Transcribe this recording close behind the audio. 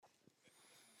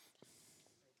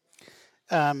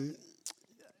Um,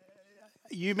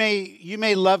 you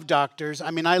may love doctors.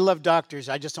 I mean, I love doctors.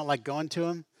 I just don't like going to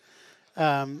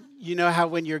them. You know how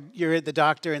when you're at the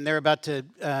doctor and they're about to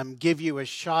give you a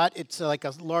shot, it's like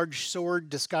a large sword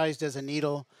disguised as a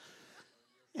needle,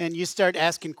 and you start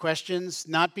asking questions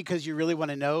not because you really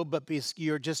want to know, but because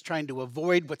you're just trying to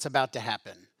avoid what's about to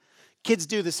happen. Kids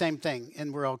do the same thing,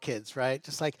 and we're all kids, right?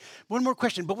 Just like one more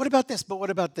question, but what about this? But what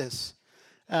about this?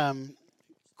 Um,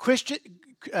 Christian,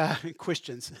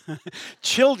 Christians,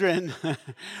 children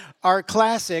are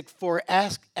classic for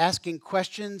asking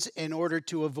questions in order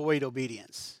to avoid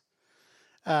obedience.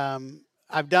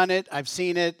 I've done it, I've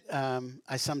seen it,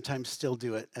 I sometimes still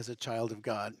do it as a child of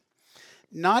God.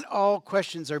 Not all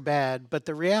questions are bad, but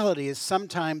the reality is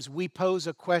sometimes we pose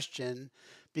a question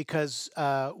because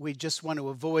we just want to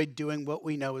avoid doing what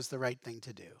we know is the right thing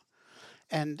to do.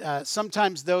 And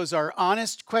sometimes those are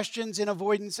honest questions in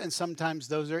avoidance, and sometimes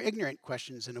those are ignorant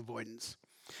questions in avoidance.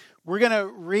 We're going to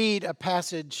read a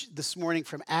passage this morning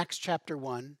from Acts chapter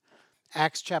 1.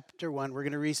 Acts chapter 1, we're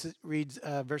going to read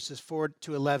verses 4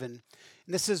 to 11.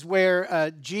 And this is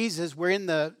where Jesus, we're in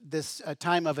this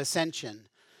time of ascension.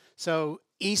 So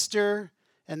Easter,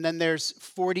 and then there's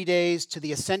 40 days to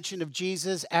the ascension of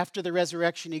Jesus. After the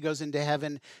resurrection, he goes into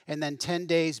heaven. And then 10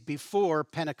 days before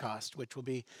Pentecost, which will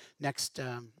be next,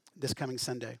 this coming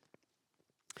Sunday.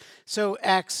 So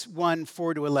Acts 1,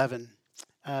 4 to 11.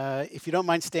 If you don't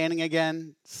mind standing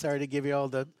again, sorry to give you all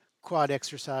the quad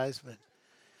exercise, but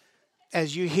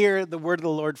as you hear the word of the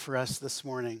Lord for us this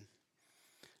morning,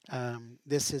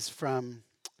 this is from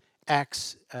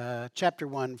Acts chapter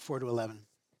 1, 4 to 11.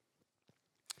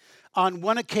 On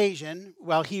one occasion,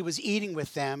 while he was eating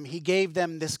with them, he gave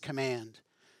them this command: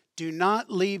 "Do not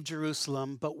leave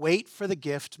Jerusalem, but wait for the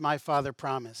gift my Father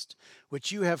promised,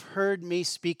 which you have heard me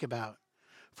speak about.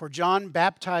 For John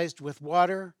baptized with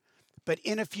water, but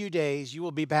in a few days you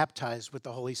will be baptized with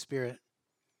the Holy Spirit."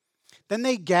 Then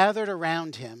they gathered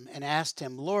around him and asked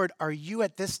him, "Lord, are you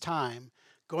at this time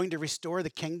going to restore the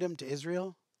kingdom to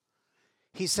Israel?"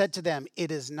 He said to them, "It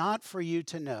is not for you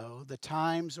to know the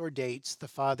times or dates the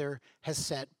Father has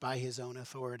set by his own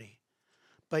authority.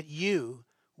 But you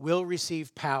will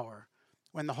receive power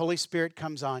when the Holy Spirit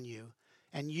comes on you,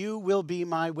 and you will be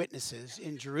my witnesses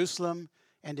in Jerusalem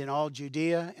and in all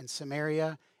Judea and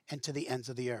Samaria and to the ends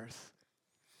of the earth."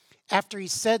 After he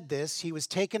said this, he was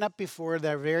taken up before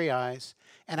their very eyes,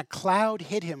 and a cloud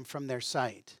hid him from their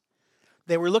sight.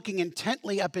 They were looking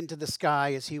intently up into the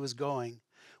sky as he was going,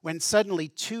 when suddenly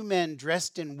two men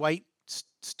dressed in white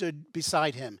stood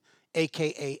beside him,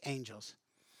 a.k.a. angels.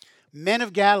 "Men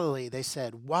of Galilee," they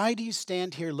said, "why do you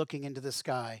stand here looking into the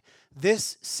sky?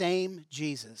 This same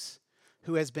Jesus,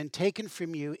 who has been taken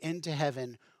from you into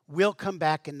heaven, will come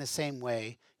back in the same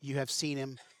way you have seen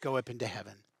him go up into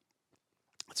heaven."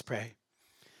 Let's pray.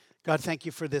 God, thank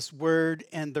you for this word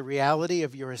and the reality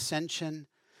of your ascension.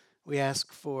 We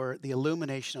ask for the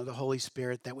illumination of the Holy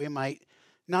Spirit that we might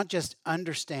not just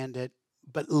understand it,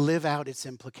 but live out its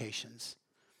implications.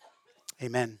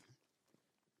 Amen.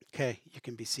 Okay, you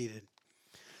can be seated.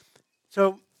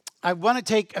 So I want to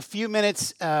take a few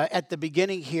minutes at the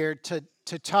beginning here to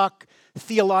talk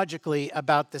theologically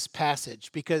about this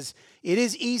passage, because it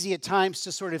is easy at times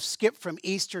to sort of skip from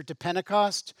Easter to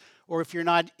Pentecost, or if you're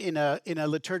not in a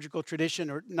liturgical tradition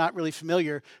or not really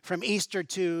familiar, from Easter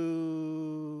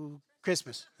to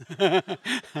Christmas.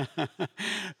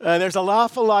 There's an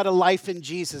awful lot of life in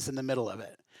Jesus in the middle of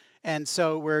it. And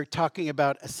so we're talking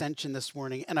about ascension this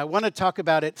morning. And I want to talk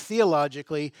about it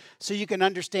theologically so you can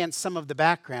understand some of the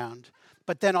background,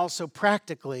 but then also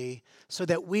practically so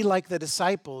that we, like the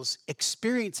disciples,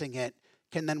 experiencing it,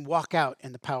 can then walk out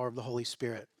in the power of the Holy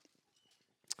Spirit.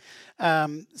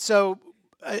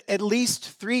 At least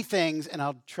three things, and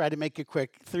I'll try to make it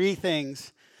quick, three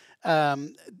things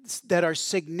that are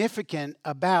significant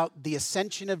about the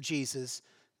ascension of Jesus,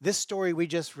 this story we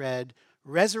just read,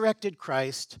 resurrected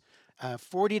Christ,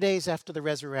 40 days after the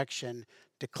resurrection,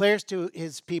 declares to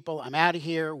his people, "I'm out of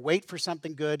here, wait for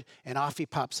something good," and off he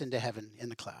pops into heaven in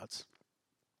the clouds.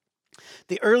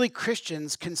 The early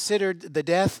Christians considered the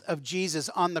death of Jesus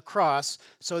on the cross,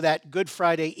 so that Good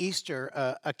Friday, Easter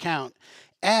account,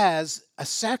 as a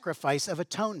sacrifice of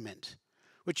atonement,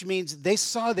 which means they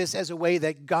saw this as a way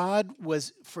that God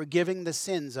was forgiving the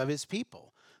sins of his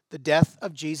people. The death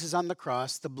of Jesus on the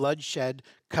cross, the blood shed,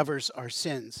 covers our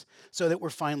sins so that we're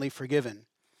finally forgiven.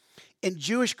 In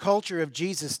Jewish culture of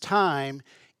Jesus' time,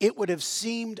 it would have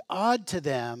seemed odd to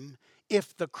them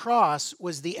if the cross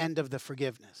was the end of the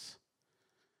forgiveness.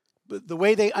 The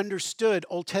way they understood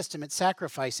Old Testament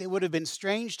sacrifice, it would have been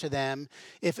strange to them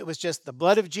if it was just the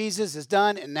blood of Jesus is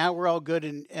done and now we're all good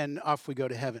and off we go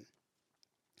to heaven.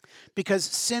 because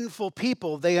sinful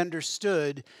people, they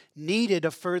understood, needed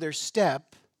a further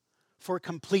step for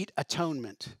complete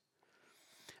atonement.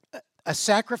 A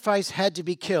sacrifice had to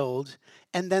be killed,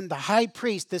 and then the high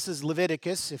priest, this is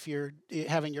Leviticus, if you're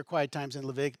having your quiet times in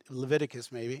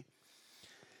Leviticus maybe.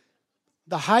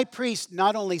 The high priest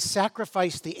not only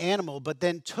sacrificed the animal, but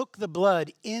then took the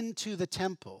blood into the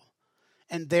temple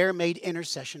and there made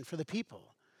intercession for the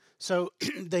people. So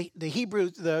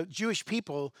the Jewish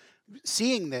people,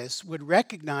 seeing this, would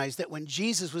recognize that when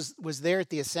Jesus was there at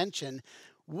the ascension,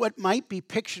 what might be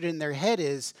pictured in their head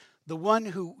is the one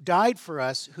who died for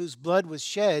us, whose blood was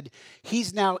shed,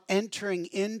 he's now entering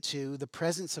into the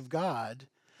presence of God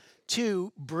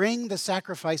to bring the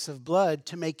sacrifice of blood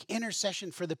to make intercession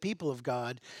for the people of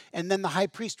God. And then the high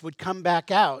priest would come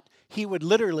back out. He would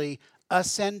literally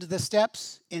ascend the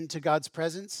steps into God's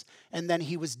presence, and then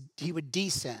he would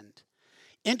descend.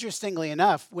 Interestingly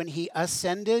enough, when he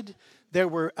ascended, there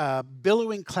were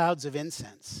billowing clouds of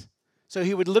incense. So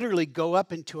he would literally go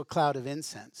up into a cloud of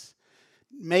incense,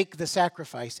 make the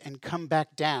sacrifice, and come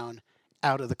back down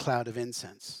out of the cloud of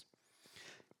incense.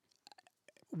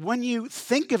 When you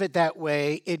think of it that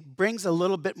way, it brings a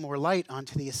little bit more light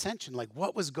onto the ascension, like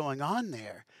what was going on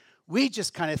there. We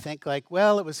just kind of think like,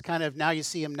 well, it was kind of now you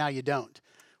see him, now you don't.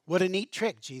 What a neat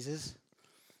trick, Jesus.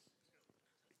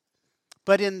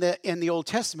 But in the Old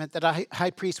Testament, that a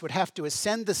high priest would have to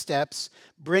ascend the steps,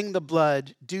 bring the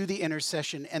blood, do the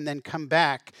intercession, and then come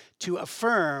back to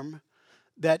affirm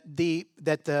that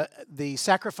the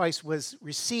sacrifice was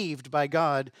received by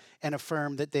God and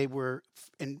affirm that they were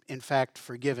in fact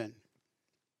forgiven.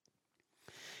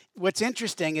 What's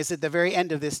interesting is at the very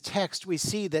end of this text, we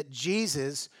see that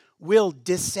Jesus will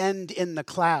descend in the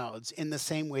clouds in the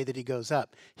same way that he goes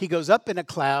up. He goes up in a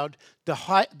cloud, the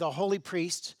holy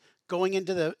priest going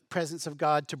into the presence of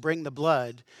God to bring the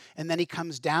blood, and then he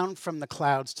comes down from the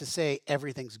clouds to say,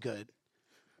 everything's good.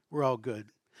 We're all good.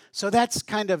 So that's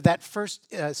kind of that first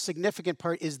significant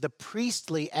part is the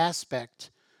priestly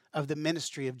aspect of the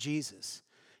ministry of Jesus.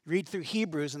 Read through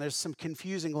Hebrews, and there's some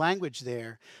confusing language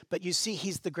there, but you see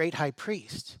he's the great high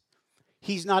priest.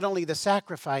 He's not only the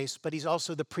sacrifice, but he's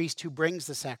also the priest who brings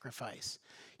the sacrifice.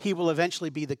 He will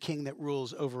eventually be the king that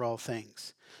rules over all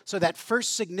things. So that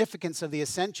first significance of the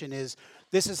ascension is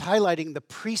this is highlighting the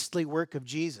priestly work of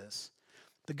Jesus.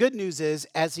 The good news is,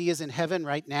 as he is in heaven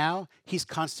right now, he's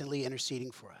constantly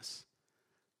interceding for us,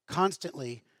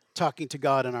 constantly talking to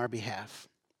God on our behalf.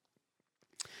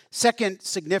 Second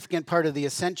significant part of the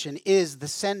ascension is the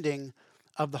sending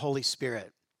of the Holy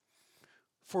Spirit.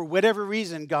 For whatever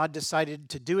reason, God decided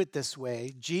to do it this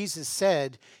way. Jesus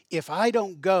said, if I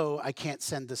don't go, I can't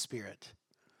send the Spirit.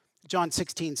 John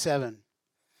 16:7.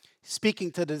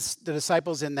 Speaking to the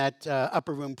disciples in that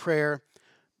upper room prayer,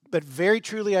 but very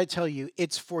truly I tell you,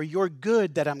 it's for your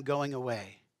good that I'm going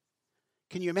away.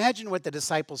 Can you imagine what the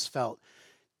disciples felt?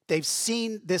 They've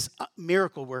seen this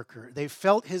miracle worker. They've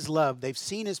felt his love. They've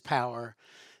seen his power.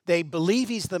 They believe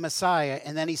he's the Messiah.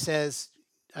 And then he says,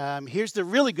 here's the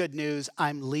really good news,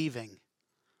 I'm leaving.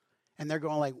 And they're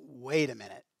going like, wait a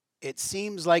minute. It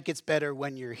seems like it's better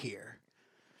when you're here.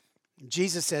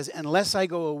 Jesus says, unless I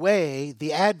go away,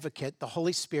 the advocate, the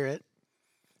Holy Spirit,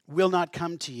 will not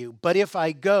come to you. But if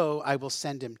I go, I will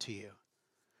send him to you.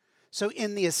 So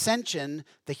in the ascension,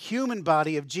 the human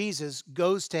body of Jesus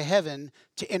goes to heaven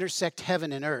to intersect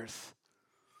heaven and earth,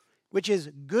 which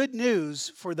is good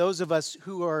news for those of us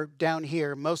who are down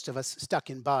here, most of us stuck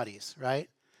in bodies, right?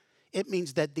 It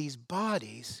means that these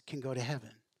bodies can go to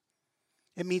heaven.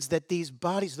 It means that these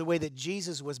bodies, the way that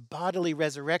Jesus was bodily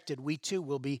resurrected, we too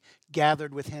will be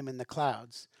gathered with him in the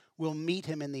clouds. We'll meet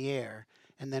him in the air,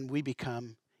 and then we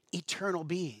become eternal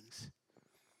beings.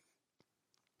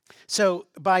 So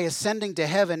by ascending to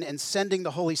heaven and sending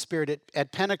the Holy Spirit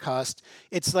at Pentecost,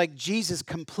 it's like Jesus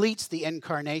completes the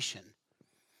incarnation.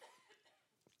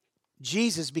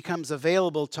 Jesus becomes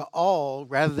available to all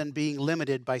rather than being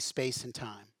limited by space and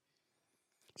time.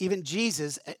 Even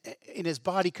Jesus in his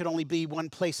body could only be one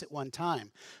place at one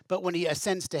time. But when he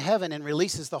ascends to heaven and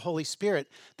releases the Holy Spirit,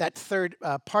 that third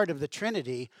part of the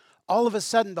Trinity, all of a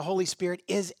sudden the Holy Spirit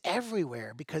is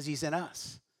everywhere because he's in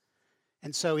us.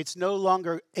 And so it's no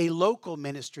longer a local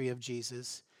ministry of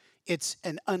Jesus. It's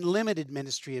an unlimited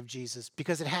ministry of Jesus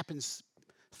because it happens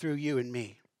through you and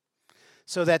me.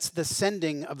 So that's the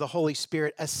sending of the Holy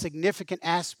Spirit, a significant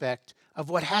aspect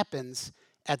of what happens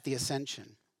at the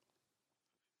ascension.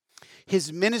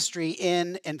 His ministry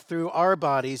in and through our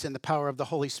bodies in the power of the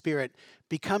Holy Spirit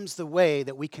becomes the way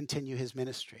that we continue his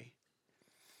ministry.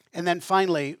 And then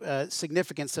finally,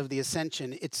 significance of the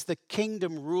ascension, it's the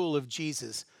kingdom rule of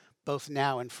Jesus, both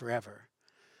now and forever.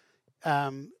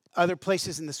 Other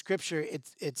places in the scripture,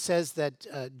 it says that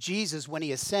Jesus, when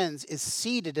he ascends, is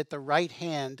seated at the right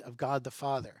hand of God the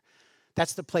Father.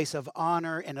 That's the place of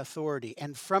honor and authority.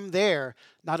 And from there,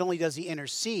 not only does he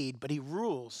intercede, but he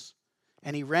rules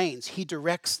and he reigns. He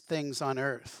directs things on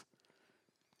earth.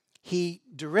 He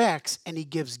directs and he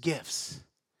gives gifts.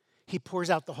 He pours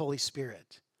out the Holy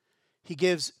Spirit. He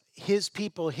gives his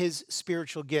people his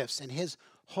spiritual gifts and his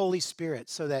Holy Spirit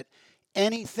so that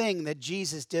anything that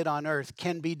Jesus did on earth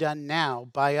can be done now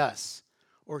by us,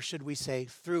 or should we say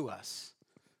through us,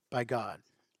 by God.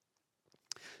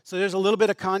 So there's a little bit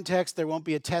of context. There won't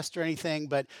be a test or anything,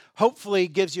 but hopefully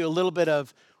gives you a little bit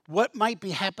of what might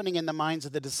be happening in the minds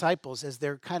of the disciples as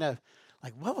they're kind of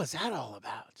like, what was that all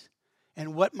about?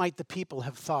 And what might the people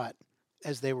have thought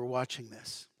as they were watching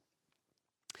this?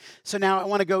 So now I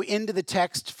want to go into the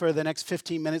text for the next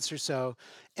 15 minutes or so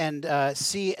and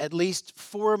see at least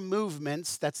four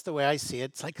movements. That's the way I see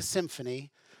it. It's like a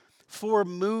symphony. Four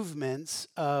movements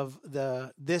of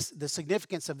the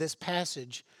significance of this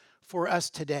passage for us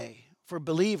today, for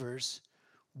believers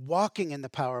walking in the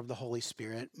power of the Holy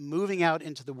Spirit, moving out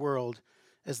into the world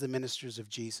as the ministers of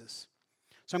Jesus.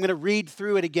 So I'm going to read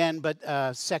through it again,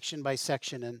 but section by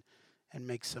section and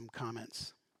make some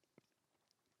comments.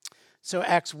 So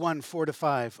Acts 1,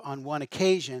 4-5, on one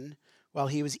occasion, while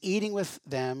he was eating with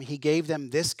them, he gave them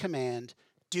this command: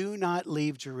 do not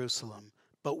leave Jerusalem,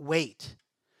 but wait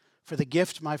for the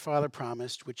gift my Father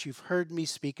promised, which you've heard me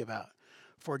speak about.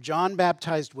 For John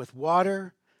baptized with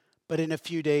water, but in a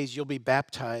few days you'll be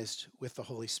baptized with the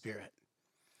Holy Spirit.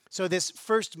 So this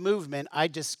first movement, I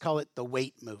just call it the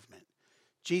wait movement.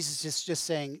 Jesus is just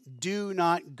saying, do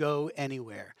not go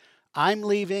anywhere. I'm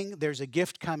leaving. There's a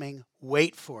gift coming.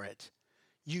 Wait for it.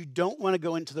 You don't want to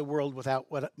go into the world without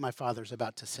what my Father's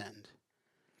about to send.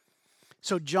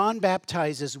 So John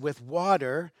baptizes with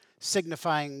water,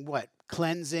 signifying what?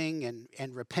 Cleansing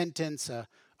and repentance, a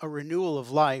renewal of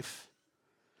life.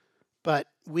 But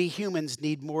we humans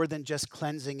need more than just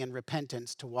cleansing and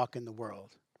repentance to walk in the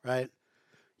world, right?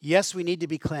 Yes, we need to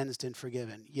be cleansed and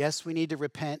forgiven. Yes, we need to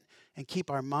repent and keep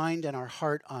our mind and our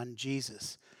heart on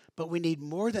Jesus. But we need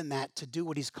more than that to do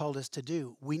what he's called us to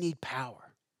do. We need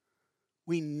power.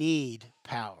 We need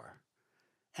power.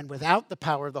 And without the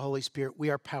power of the Holy Spirit,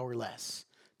 we are powerless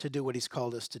to do what he's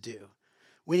called us to do.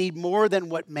 We need more than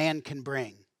what man can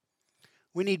bring.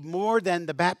 We need more than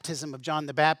the baptism of John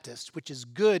the Baptist, which is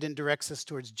good and directs us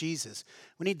towards Jesus.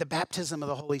 We need the baptism of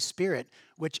the Holy Spirit,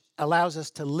 which allows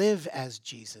us to live as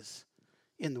Jesus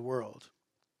in the world.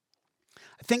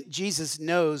 I think Jesus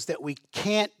knows that we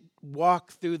can't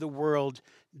walk through the world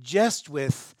just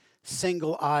with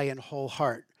single eye and whole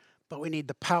heart, but we need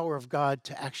the power of God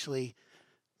to actually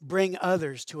bring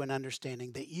others to an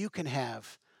understanding that you can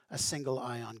have a single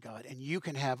eye on God and you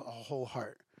can have a whole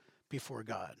heart before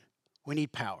God. We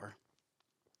need power.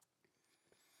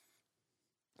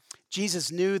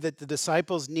 Jesus knew that the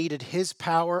disciples needed his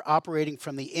power operating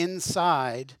from the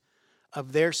inside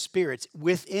of their spirits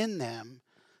within them,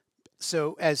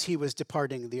 so as he was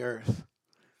departing the earth.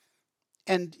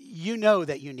 And you know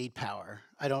that you need power.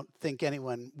 I don't think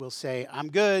anyone will say, I'm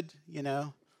good,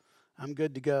 I'm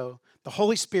good to go. The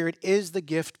Holy Spirit is the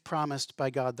gift promised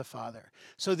by God the Father.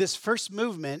 So this first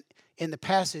movement in the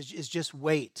passage is just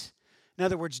wait. In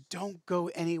other words, don't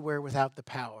go anywhere without the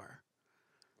power.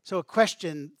 So a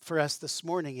question for us this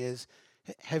morning is,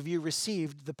 have you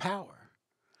received the power?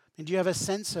 And do you have a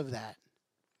sense of that?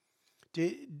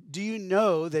 Do you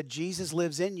know that Jesus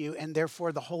lives in you and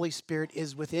therefore the Holy Spirit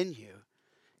is within you?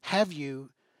 Have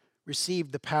you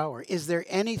received the power? Is there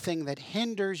anything that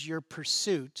hinders your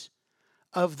pursuit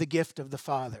of the gift of the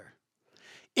Father?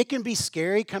 It can be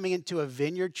scary coming into a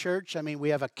Vineyard church. I mean, we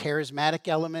have a charismatic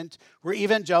element. We're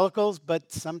evangelicals,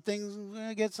 but some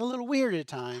things gets a little weird at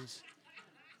times.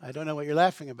 I don't know what you're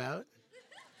laughing about.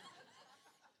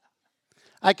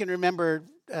 I can remember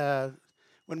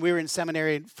when we were in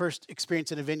seminary, first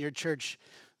experience in a Vineyard church,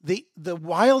 the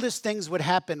wildest things would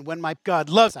happen when my God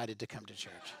loves decided to come to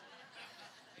church.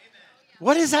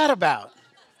 What is that about?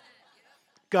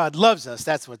 God loves us.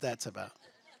 That's what that's about.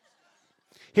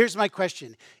 Here's my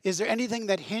question. Is there anything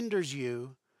that hinders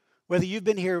you, whether you've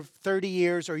been here 30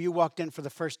 years or you walked in for the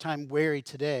first time weary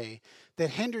today,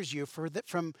 that hinders you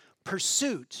from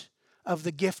pursuit of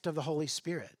the gift of the Holy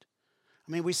Spirit?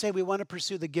 I mean, we say we want to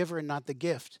pursue the giver and not the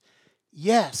gift.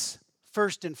 Yes,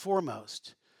 first and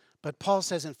foremost. But Paul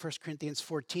says in 1 Corinthians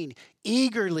 14,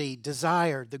 eagerly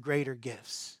desire the greater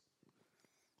gifts.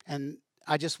 And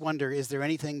I just wonder, is there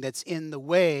anything that's in the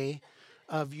way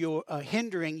of your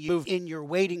hindering you in your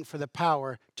waiting for the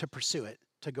power to pursue it,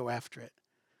 to go after it?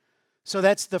 So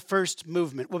that's the first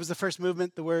movement. What was the first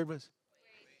movement? The word was?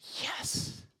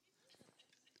 Yes.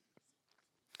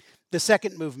 The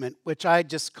second movement, which I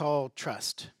just call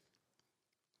trust.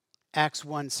 Acts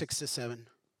 1, 6-7.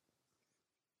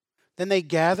 Then they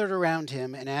gathered around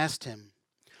him and asked him,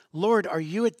 Lord, are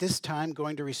you at this time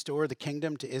going to restore the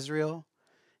kingdom to Israel?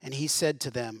 And he said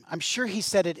to them, I'm sure he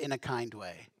said it in a kind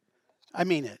way. I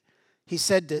mean it. He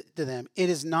said to them, it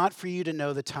is not for you to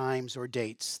know the times or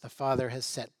dates the Father has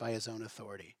set by his own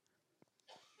authority.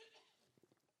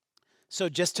 So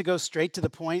just to go straight to the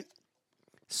point,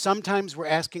 sometimes we're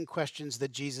asking questions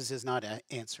that Jesus is not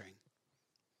answering.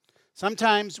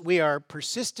 Sometimes we are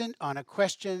persistent on a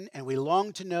question and we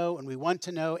long to know and we want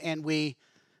to know and we,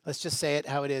 let's just say it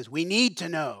how it is, we need to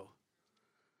know.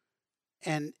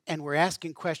 And we're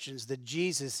asking questions that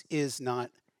Jesus is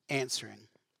not answering.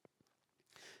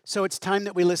 So it's time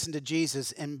that we listen to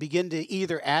Jesus and begin to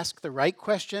either ask the right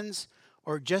questions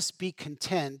or just be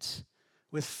content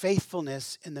with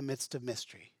faithfulness in the midst of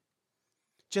mystery.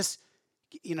 Just,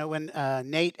 when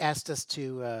Nate asked us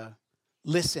to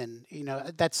listen,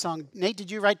 that song. Nate,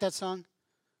 did you write that song?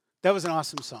 That was an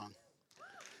awesome song.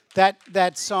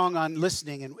 That song on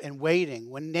listening and waiting,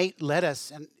 when Nate led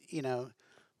us and,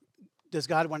 does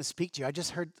God want to speak to you? I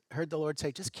just heard the Lord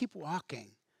say, just keep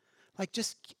walking. Like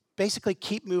just basically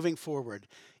keep moving forward.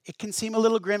 It can seem a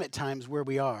little grim at times where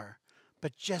we are,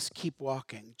 but just keep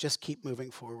walking. Just keep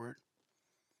moving forward.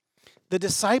 The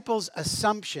disciples'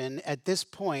 assumption at this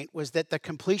point was that the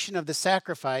completion of the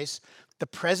sacrifice, the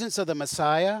presence of the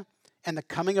Messiah, and the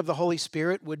coming of the Holy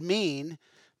Spirit would mean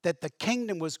that the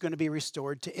kingdom was going to be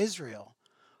restored to Israel.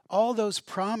 All those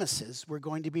promises were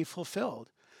going to be fulfilled.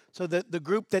 So the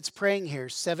group that's praying here,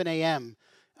 7 a.m.,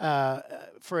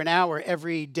 for an hour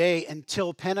every day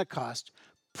until Pentecost.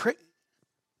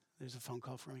 There's a phone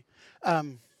call for me.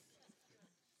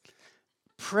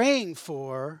 Praying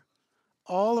for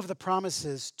all of the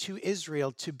promises to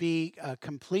Israel to be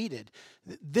completed.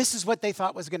 This is what they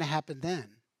thought was going to happen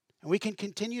then. And we can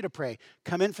continue to pray.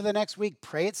 Come in for the next week.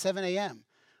 Pray at 7 a.m.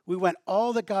 We want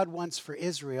all that God wants for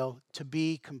Israel to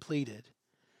be completed.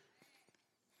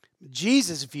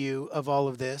 Jesus' view of all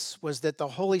of this was that the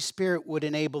Holy Spirit would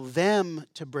enable them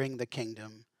to bring the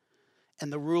kingdom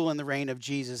and the rule and the reign of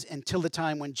Jesus until the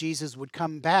time when Jesus would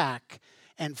come back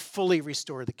and fully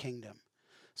restore the kingdom.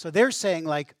 So they're saying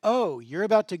like, oh, you're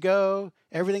about to go,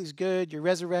 everything's good, you're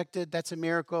resurrected, that's a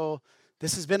miracle,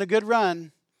 this has been a good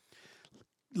run.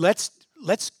 Let's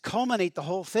culminate the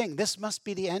whole thing. This must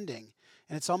be the ending.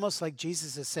 And it's almost like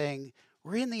Jesus is saying,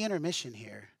 we're in the intermission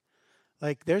here.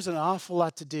 Like, there's an awful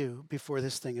lot to do before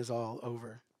this thing is all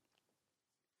over.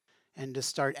 And to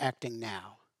start acting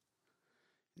now.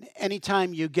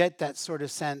 Anytime you get that sort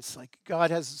of sense, like, God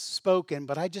has spoken,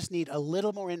 but I just need a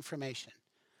little more information.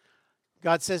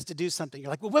 God says to do something.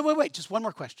 You're like, well, wait, just one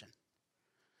more question.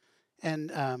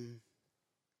 And, I'll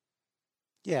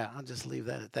just leave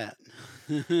that at that.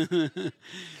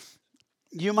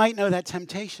 You might know that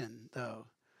temptation, though.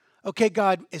 Okay,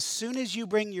 God, as soon as you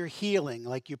bring your healing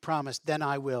like you promised, then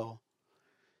I will.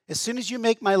 As soon as you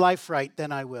make my life right,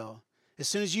 then I will. As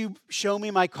soon as you show me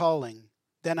my calling,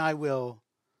 then I will.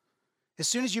 As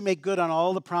soon as you make good on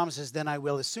all the promises, then I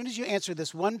will. As soon as you answer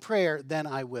this one prayer, then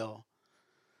I will.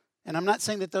 And I'm not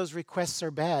saying that those requests are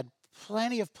bad.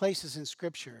 Plenty of places in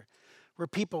Scripture where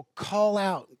people call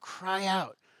out and cry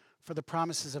out for the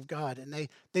promises of God, and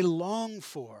they long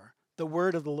for the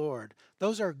word of the Lord.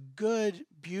 Those are good,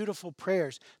 beautiful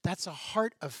prayers. That's a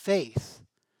heart of faith.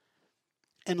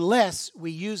 Unless we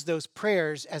use those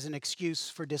prayers as an excuse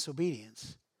for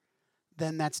disobedience,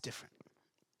 then that's different.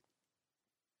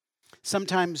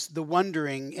 Sometimes the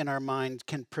wondering in our mind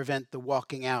can prevent the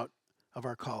walking out of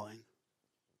our calling.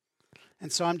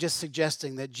 And so I'm just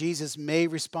suggesting that Jesus may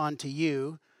respond to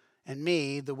you and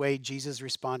me the way Jesus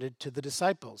responded to the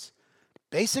disciples.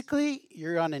 Basically,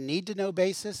 you're on a need-to-know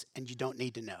basis, and you don't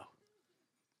need to know.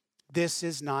 This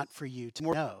is not for you to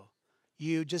know.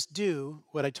 You just do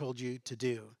what I told you to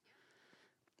do.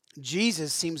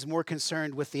 Jesus seems more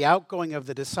concerned with the outgoing of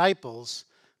the disciples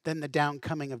than the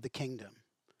downcoming of the kingdom.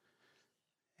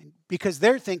 Because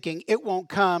they're thinking it won't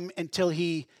come until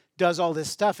he does all this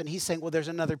stuff. And he's saying, well, there's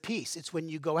another piece. It's when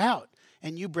you go out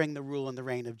and you bring the rule and the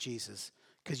reign of Jesus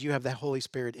because you have the Holy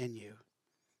Spirit in you.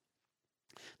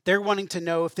 They're wanting to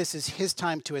know if this is his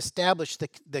time to establish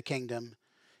the kingdom.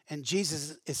 And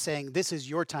Jesus is saying, this is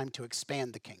your time to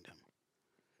expand the kingdom.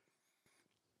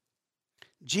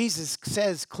 Jesus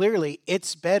says clearly,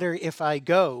 it's better if I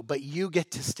go, but you get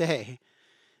to stay.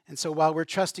 And so while we're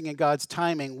trusting in God's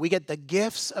timing, we get the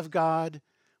gifts of God,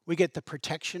 we get the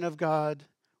protection of God,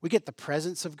 we get the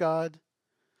presence of God.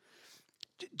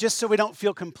 just so we don't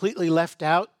feel completely left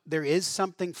out, there is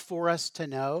something for us to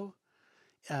know.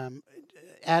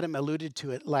 Adam alluded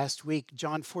to it last week,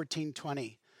 John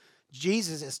 14:20.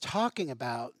 Jesus is talking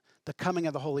about the coming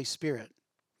of the Holy Spirit,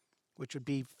 which would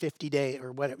be 50 days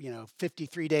or whatever,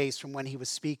 53 days from when he was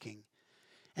speaking.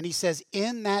 And he says,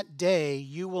 in that day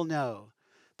you will know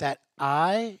that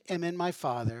I am in my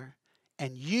Father,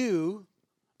 and you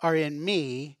are in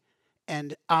me,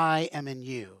 and I am in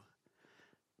you.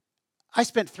 I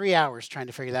spent 3 hours trying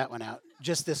to figure that one out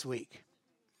just this week.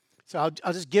 So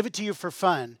I'll just give it to you for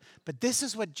fun. But this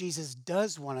is what Jesus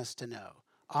does want us to know.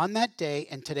 On that day,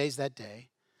 and today's that day,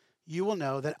 you will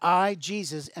know that I,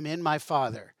 Jesus, am in my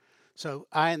Father. So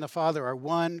I and the Father are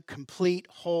one, complete,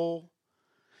 whole.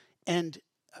 And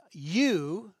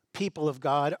you, people of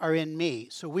God, are in me.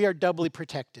 So we are doubly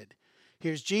protected.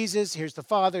 Here's Jesus, here's the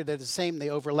Father. They're the same, they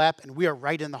overlap, and we are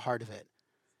right in the heart of it.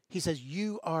 He says,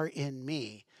 you are in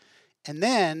me. And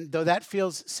then, though that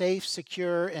feels safe,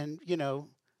 secure, and,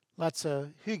 lots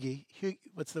of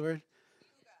what's the word?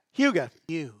 Huga.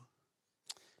 You.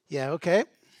 Yeah, okay.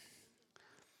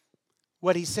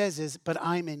 What he says is, but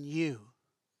I'm in you.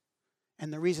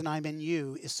 And the reason I'm in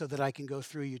you is so that I can go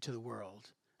through you to the world.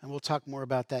 And we'll talk more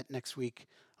about that next week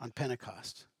on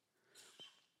Pentecost.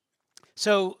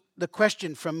 So the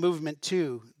question from movement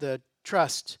 2, the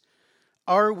trust,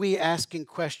 are we asking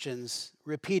questions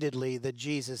repeatedly that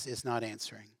Jesus is not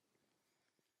answering?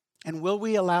 And will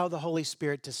we allow the Holy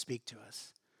Spirit to speak to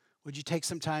us? Would you take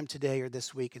some time today or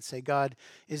this week and say, God,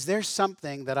 is there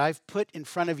something that I've put in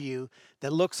front of you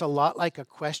that looks a lot like a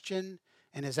question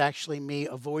and is actually me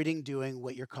avoiding doing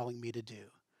what you're calling me to do?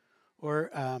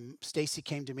 Or Stacy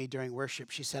came to me during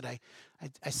worship. She said,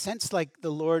 I sense like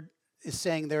the Lord is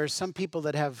saying there are some people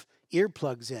that have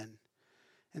earplugs in.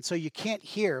 And so you can't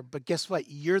hear, but guess what?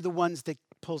 You're the ones that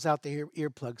pulls out the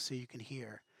earplugs so you can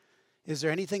hear. Is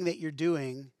there anything that you're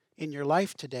doing in your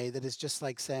life today that is just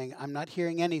like saying, I'm not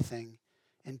hearing anything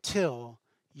until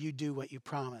you do what you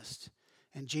promised?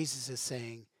 And Jesus is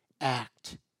saying,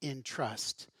 act in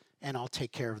trust, and I'll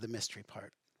take care of the mystery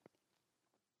part.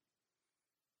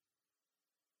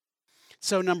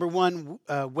 So number 1,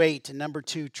 wait, and number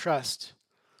 2, trust.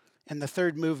 And the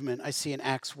third movement I see in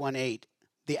Acts 1:8,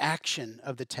 the action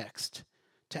of the text,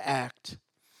 to act.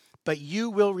 But you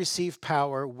will receive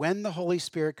power when the Holy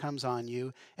Spirit comes on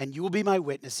you, and you will be my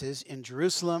witnesses in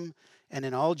Jerusalem and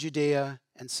in all Judea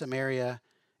and Samaria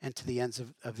and to the ends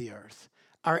of the earth.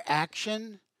 Our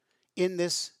action in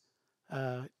this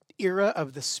era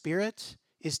of the Spirit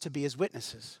is to be his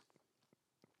witnesses.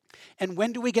 And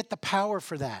when do we get the power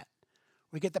for that?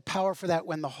 We get the power for that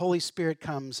when the Holy Spirit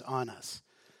comes on us.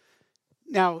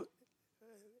 Now,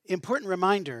 important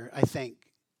reminder, I think,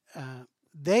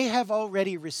 they have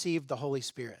already received the Holy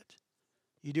Spirit.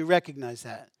 You do recognize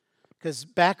that. Because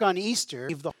back on Easter,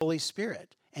 he gave the Holy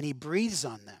Spirit, and he breathes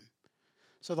on them.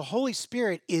 So the Holy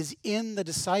Spirit is in the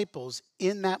disciples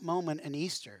in that moment in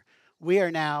Easter. We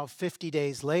are now 50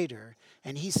 days later,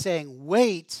 and he's saying,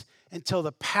 wait until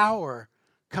the power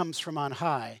comes from on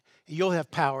high. You'll have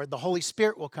power. The Holy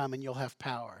Spirit will come, and you'll have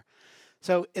power.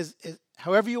 So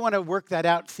however you want to work that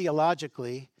out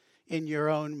theologically in your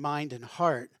own mind and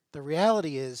heart, the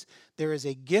reality is there is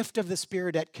a gift of the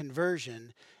Spirit at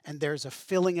conversion, and there's a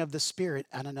filling of the Spirit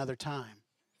at another time.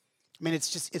 I mean,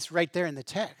 it's right there in the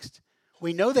text.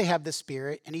 We know they have the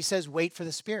Spirit, and he says, wait for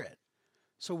the Spirit.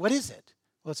 So what is it?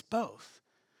 Well, it's both.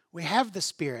 We have the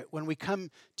Spirit when we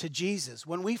come to Jesus.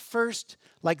 When we first,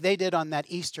 like they did on that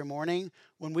Easter morning,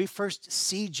 when we first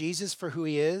see Jesus for who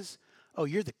he is, oh,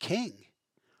 you're the King.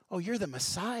 Oh, you're the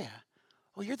Messiah.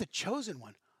 Oh, you're the chosen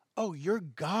one. Oh, you're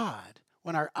God.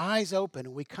 When our eyes open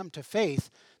and we come to faith,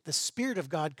 the Spirit of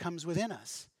God comes within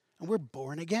us, and we're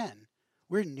born again.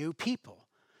 We're new people.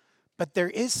 But there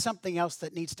is something else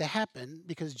that needs to happen,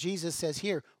 because Jesus says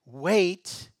here,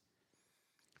 wait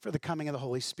for the coming of the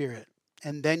Holy Spirit,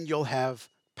 and then you'll have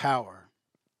power.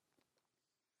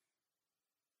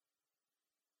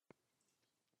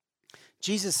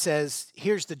 Jesus says,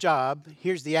 here's the job,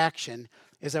 here's the action,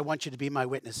 is I want you to be my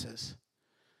witnesses.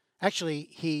 Actually,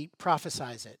 he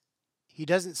prophesies it. He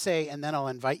doesn't say, and then I'll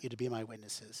invite you to be my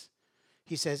witnesses.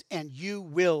 He says, and you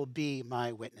will be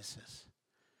my witnesses.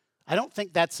 I don't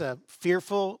think that's a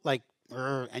fearful, like,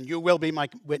 and you will be my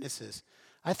witnesses.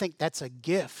 I think that's a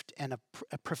gift and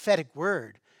a prophetic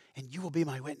word, and you will be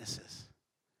my witnesses.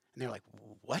 And they're like,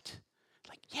 what?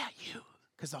 Like, yeah, you,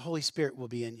 because the Holy Spirit will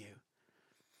be in you.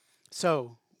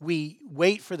 So we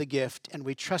wait for the gift, and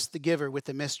we trust the giver with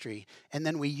the mystery, and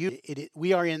then we use it.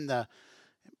 We are in the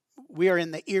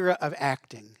era of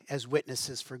acting as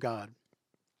witnesses for God.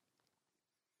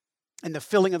 and the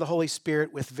filling of the Holy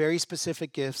Spirit with very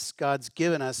specific gifts, God's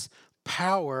given us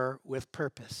power with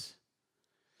purpose.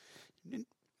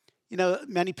 You know,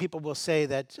 many people will say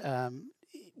that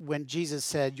when Jesus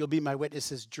said, "You'll be my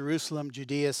witnesses, Jerusalem,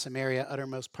 Judea, Samaria,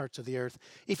 uttermost parts of the earth."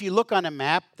 If you look on a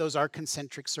map, those are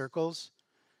concentric circles.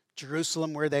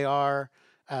 Jerusalem, where they are,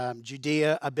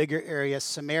 Judea, a bigger area,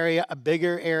 Samaria, a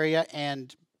bigger area,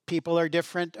 and people are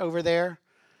different over there.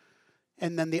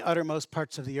 And then the uttermost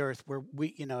parts of the earth, where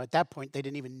we, at that point, they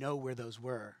didn't even know where those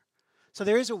were. So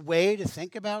there is a way to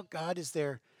think about God. Is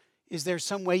there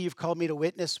some way you've called me to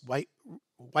witness right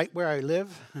where I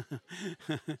live?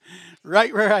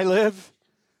 Right where I live?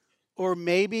 Or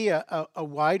maybe a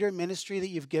wider ministry that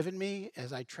you've given me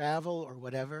as I travel or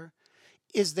whatever?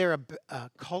 Is there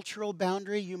a cultural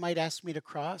boundary you might ask me to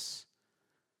cross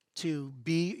to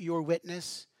be your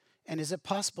witness? And is it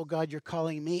possible, God, you're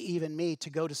calling me, even me, to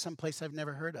go to some place I've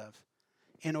never heard of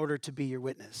in order to be your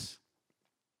witness?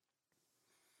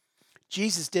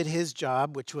 Jesus did his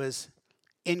job, which was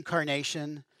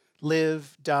incarnation,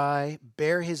 live, die,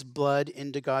 bear his blood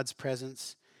into God's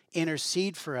presence,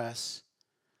 intercede for us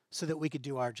so that we could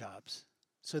do our jobs,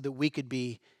 so that we could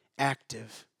be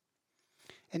active.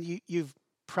 And you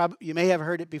may have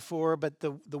heard it before, but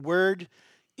the word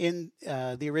in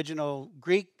the original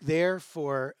Greek there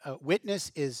for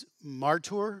witness is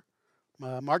martyr,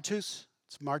 martus.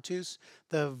 It's martus.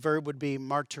 The verb would be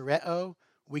martyreo.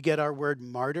 We get our word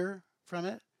martyr from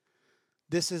it.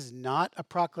 This is not a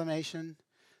proclamation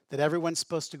that everyone's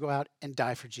supposed to go out and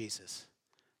die for Jesus.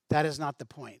 That is not the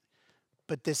point.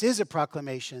 But this is a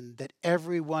proclamation that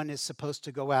everyone is supposed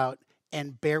to go out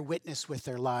and bear witness with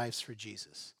their lives for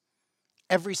Jesus.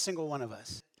 Every single one of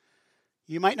us.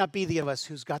 You might not be the of us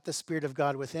who's got the Spirit of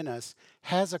God within us,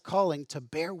 has a calling to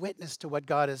bear witness to what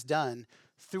God has done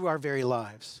through our very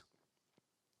lives.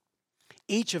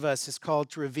 Each of us is called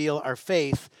to reveal our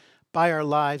faith by our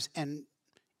lives, and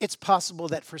it's possible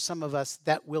that for some of us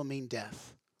that will mean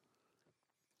death.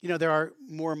 You know, there are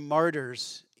more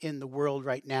martyrs in the world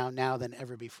right now than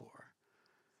ever before.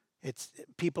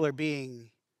 People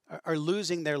are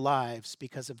losing their lives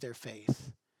because of their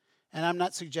faith. And I'm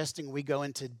not suggesting we go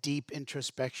into deep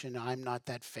introspection. I'm not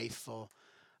that faithful.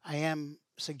 I am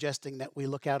suggesting that we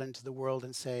look out into the world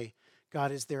and say,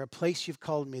 God, is there a place you've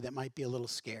called me that might be a little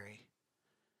scary?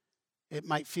 It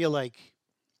might feel like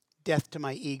death to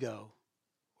my ego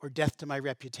or death to my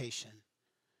reputation.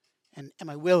 And am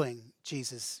I willing,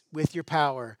 Jesus, with your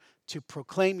power, to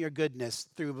proclaim your goodness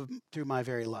through my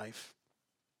very life?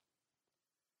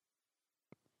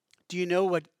 Do you know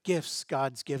what gifts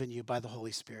God's given you by the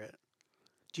Holy Spirit?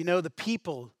 Do you know the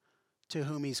people to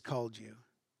whom he's called you?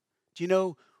 Do you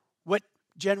know what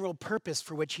general purpose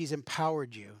for which he's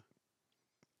empowered you?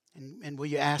 And will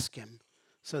you ask him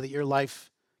so that your life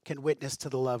can witness to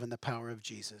the love and the power of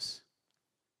Jesus?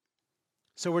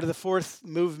 So we're to the fourth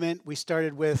movement. We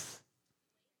started with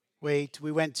wait,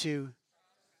 we went to,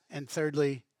 and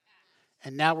thirdly,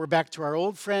 and now we're back to our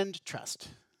old friend, trust.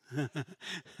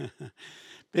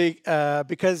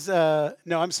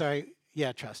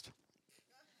 Trust.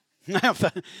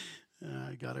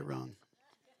 I got it wrong.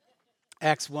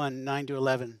 Acts 1,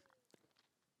 9-11.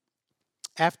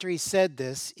 After he said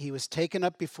this, he was taken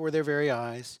up before their very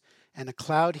eyes, and a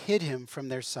cloud hid him from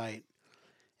their sight.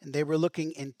 And they were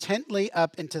looking intently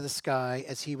up into the sky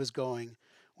as he was going,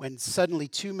 when suddenly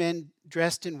 2 men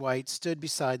dressed in white stood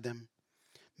beside them.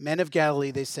 Men of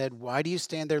Galilee, they said, why do you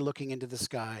stand there looking into the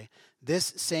sky? This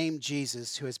same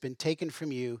Jesus who has been taken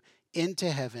from you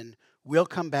into heaven will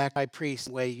come back by priest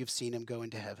the way you've seen him go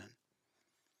into heaven.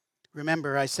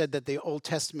 Remember, I said that the Old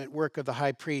Testament work of the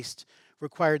high priest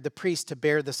required the priest to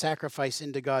bear the sacrifice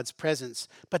into God's presence,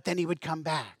 but then he would come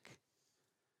back.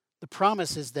 The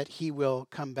promise is that he will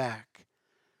come back,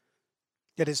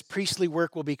 that his priestly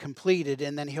work will be completed,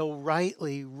 and then he'll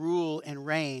rightly rule and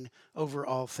reign over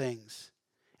all things.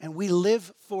 And we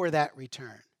live for that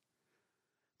return.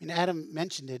 I mean, Adam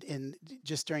mentioned it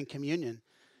just during communion.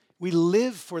 We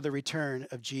live for the return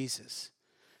of Jesus.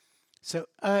 So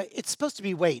it's supposed to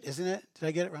be wait, isn't it? Did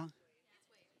I get it wrong?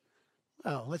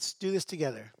 Oh, let's do this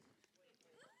together.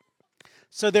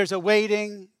 So there's a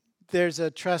waiting, there's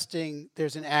a trusting,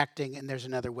 there's an acting, and there's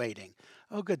another waiting.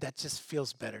 Oh, good. That just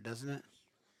feels better, doesn't it?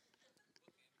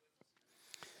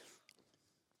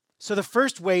 So the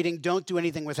first waiting, don't do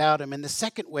anything without him. And the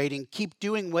second waiting, keep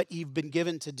doing what you've been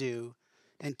given to do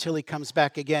until he comes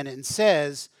back again and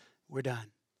says, we're done.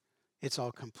 It's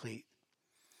all complete.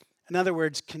 In other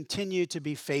words, continue to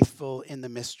be faithful in the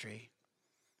mystery.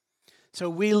 So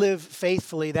we live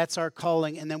faithfully, that's our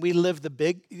calling, and then we leave the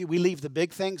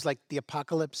big things like the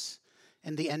apocalypse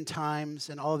and the end times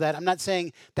and all of that. I'm not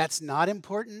saying that's not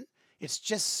important. It's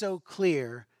just so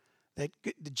clear that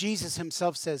Jesus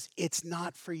himself says it's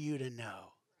not for you to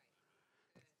know.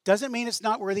 Doesn't mean it's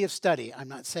not worthy of study. I'm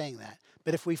not saying that.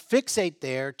 But if we fixate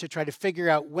there to try to figure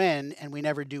out when and we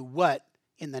never do what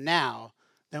in the now,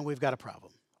 then we've got a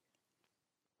problem.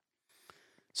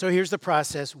 So here's the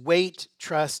process. Wait,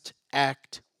 trust,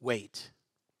 act, wait.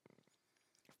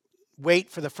 Wait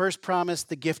for the first promise,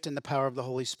 the gift, and the power of the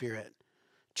Holy Spirit.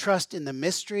 Trust in the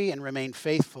mystery and remain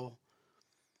faithful.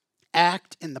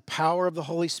 Act in the power of the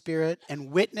Holy Spirit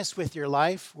and witness with your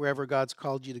life wherever God's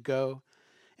called you to go.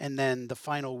 And then the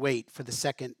final wait for the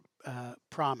second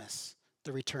promise,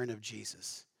 the return of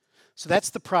Jesus. So that's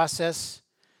the process.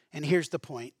 And here's the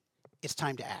point. It's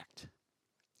time to act.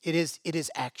 It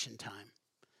is action time.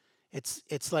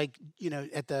 It's like,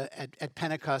 at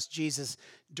Pentecost, Jesus,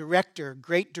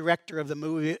 great director of the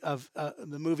movie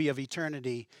of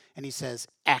eternity, and he says,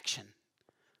 action.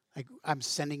 Like, I'm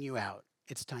sending you out.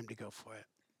 It's time to go for it.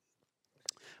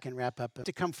 Can wrap up.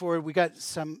 To come forward, we got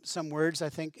some words, I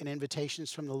think, and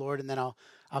invitations from the Lord, and then I'll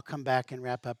come back and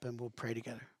wrap up and we'll pray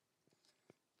together.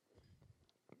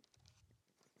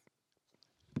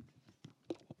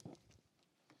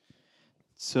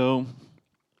 So,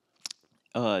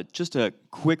 just a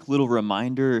quick little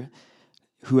reminder,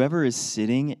 whoever is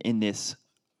sitting in this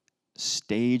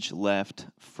stage left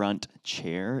front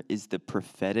chair is the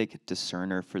prophetic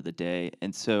discerner for the day.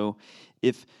 And so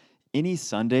if any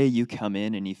Sunday you come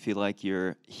in and you feel like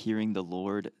you're hearing the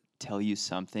Lord tell you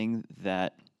something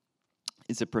that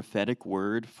is a prophetic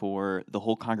word for the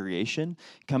whole congregation,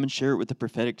 come and share it with the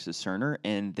prophetic discerner,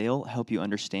 and they'll help you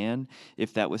understand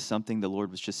if that was something the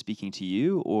Lord was just speaking to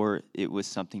you or it was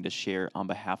something to share on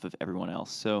behalf of everyone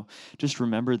else. So just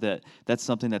remember that that's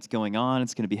something that's going on.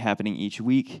 It's going to be happening each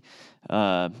week.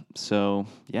 So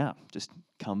yeah, just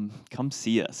come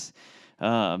see us.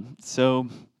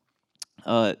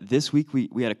 This week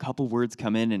we had a couple words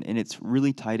come in, and it's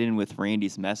really tied in with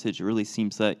Randy's message. It really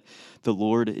seems like the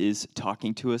Lord is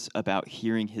talking to us about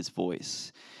hearing his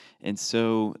voice. And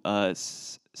so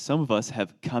some of us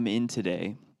have come in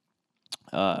today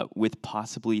with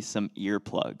possibly some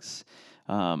earplugs.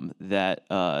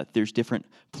 There's different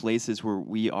places where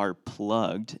we are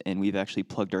plugged, and we've actually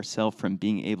plugged ourselves from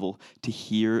being able to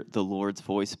hear the Lord's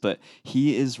voice, but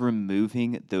he is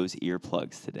removing those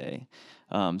earplugs today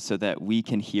so that we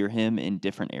can hear him in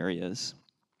different areas.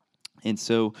 And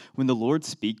so when the Lord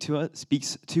speaks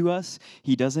to us,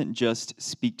 he doesn't just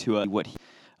speak to us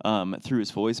through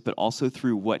his voice, but also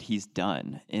through what he's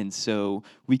done. And so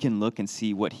we can look and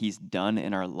see what he's done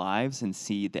in our lives and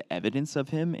see the evidence of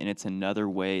him, and it's another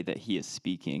way that he is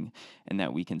speaking and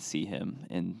that we can see him.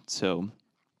 And so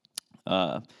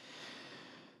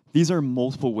these are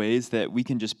multiple ways that we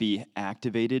can just be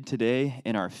activated today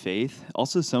in our faith.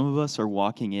 Also, some of us are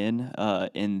walking in,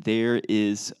 and there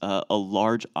is a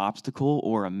large obstacle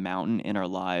or a mountain in our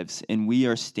lives, and we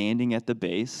are standing at the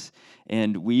base,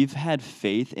 and we've had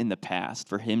faith in the past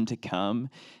for him to come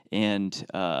and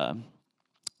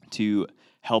to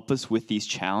help us with these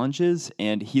challenges,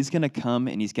 and he's going to come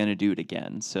and he's going to do it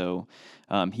again. So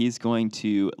he's going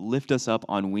to lift us up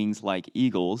on wings like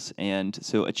eagles, and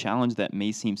so a challenge that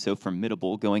may seem so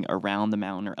formidable, going around the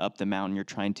mountain or up the mountain, you're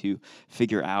trying to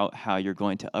figure out how you're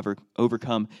going to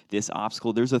overcome this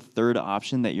obstacle. There's a third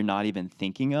option that you're not even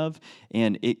thinking of,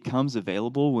 and it comes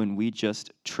available when we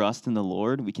just trust in the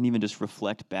Lord. We can even just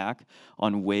reflect back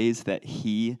on ways that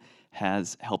he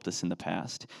has helped us in the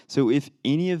past. So if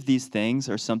any of these things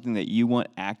are something that you want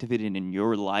activated in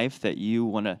your life, that you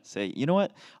want to say, you know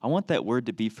what, I want that word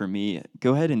to be for me,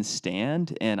 go ahead and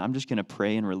stand, and I'm just going to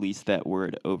pray and release that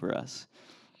word over us.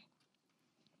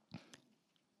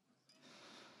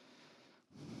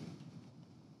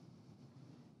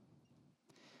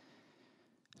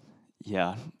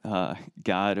 Yeah,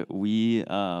 God, we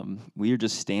are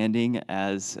just standing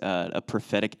as a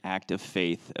prophetic act of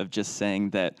faith of just saying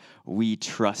that we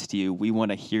trust you. We want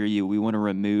to hear you. We want to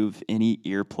remove any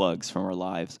earplugs from our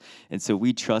lives. And so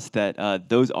we trust that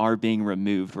those are being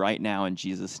removed right now in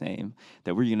Jesus' name,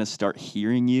 that we're going to start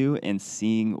hearing you and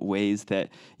seeing ways that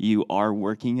you are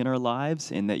working in our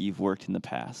lives and that you've worked in the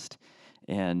past.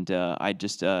 And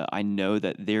I know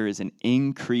that there is an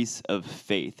increase of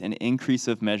faith, an increase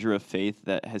of measure of faith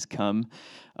that has come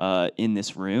in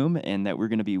this room, and that we're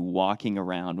going to be walking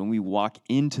around. When we walk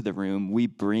into the room, we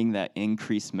bring that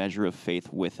increased measure of faith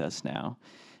with us now.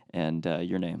 And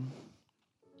your name.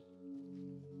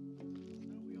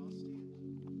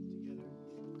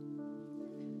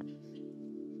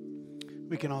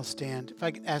 We can all stand. If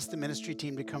I could ask the ministry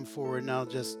team to come forward, and I'll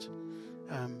just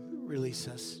release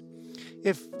us.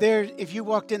 If you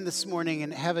walked in this morning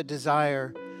and have a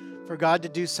desire for God to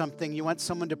do something, you want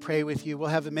someone to pray with you, we'll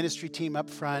have a ministry team up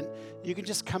front. You can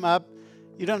just come up.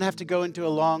 You don't have to go into a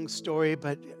long story,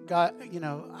 but God,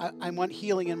 I want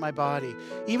healing in my body.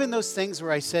 Even those things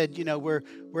where I said,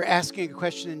 we're asking a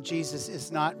question and Jesus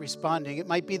is not responding. It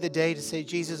might be the day to say,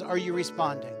 Jesus, are you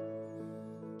responding?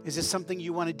 Is this something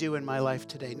you want to do in my life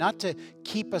today? Not to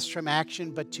keep us from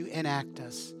action, but to enact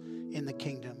us in the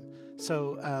kingdom.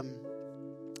 So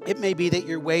it may be that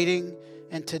you're waiting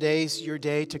and today's your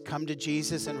day to come to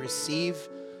Jesus and receive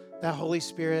that Holy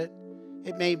Spirit.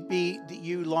 It may be that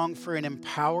you long for an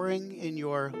empowering in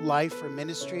your life or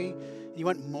ministry. You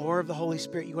want more of the Holy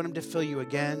Spirit. You want Him to fill you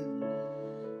again.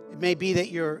 It may be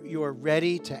that you're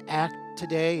ready to act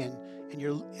today, and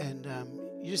you're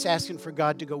just asking for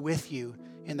God to go with you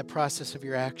in the process of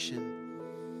your action.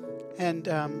 And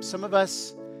some of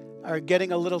us are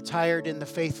getting a little tired in the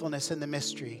faithfulness and the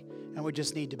mystery, and we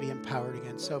just need to be empowered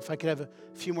again. So if I could have a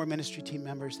few more ministry team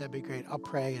members, that'd be great. I'll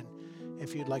pray, and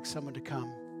if you'd like someone to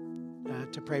come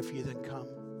to pray for you, then come.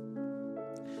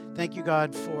 Thank you,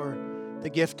 God, for the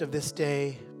gift of this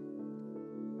day.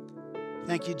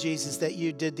 Thank you, Jesus, that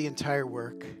you did the entire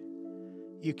work.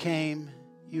 You came,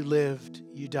 you lived,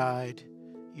 you died,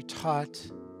 you taught,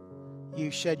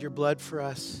 you shed your blood for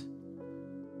us.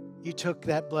 You took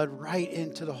that blood right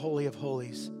into the Holy of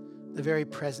Holies, the very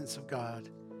presence of God.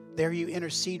 There you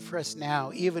intercede for us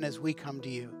now, even as we come to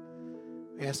you.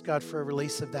 We ask God for a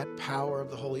release of that power of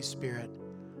the Holy Spirit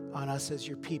on us as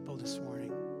your people this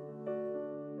morning,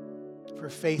 for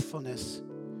faithfulness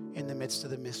in the midst of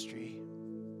the mystery.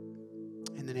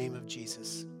 In the name of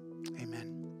Jesus,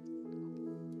 amen.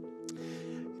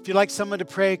 If you'd like someone to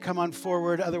pray, come on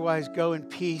forward. Otherwise, go in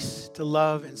peace to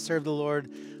love and serve the Lord.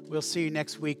 We'll see you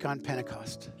next week on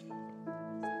Pentecost.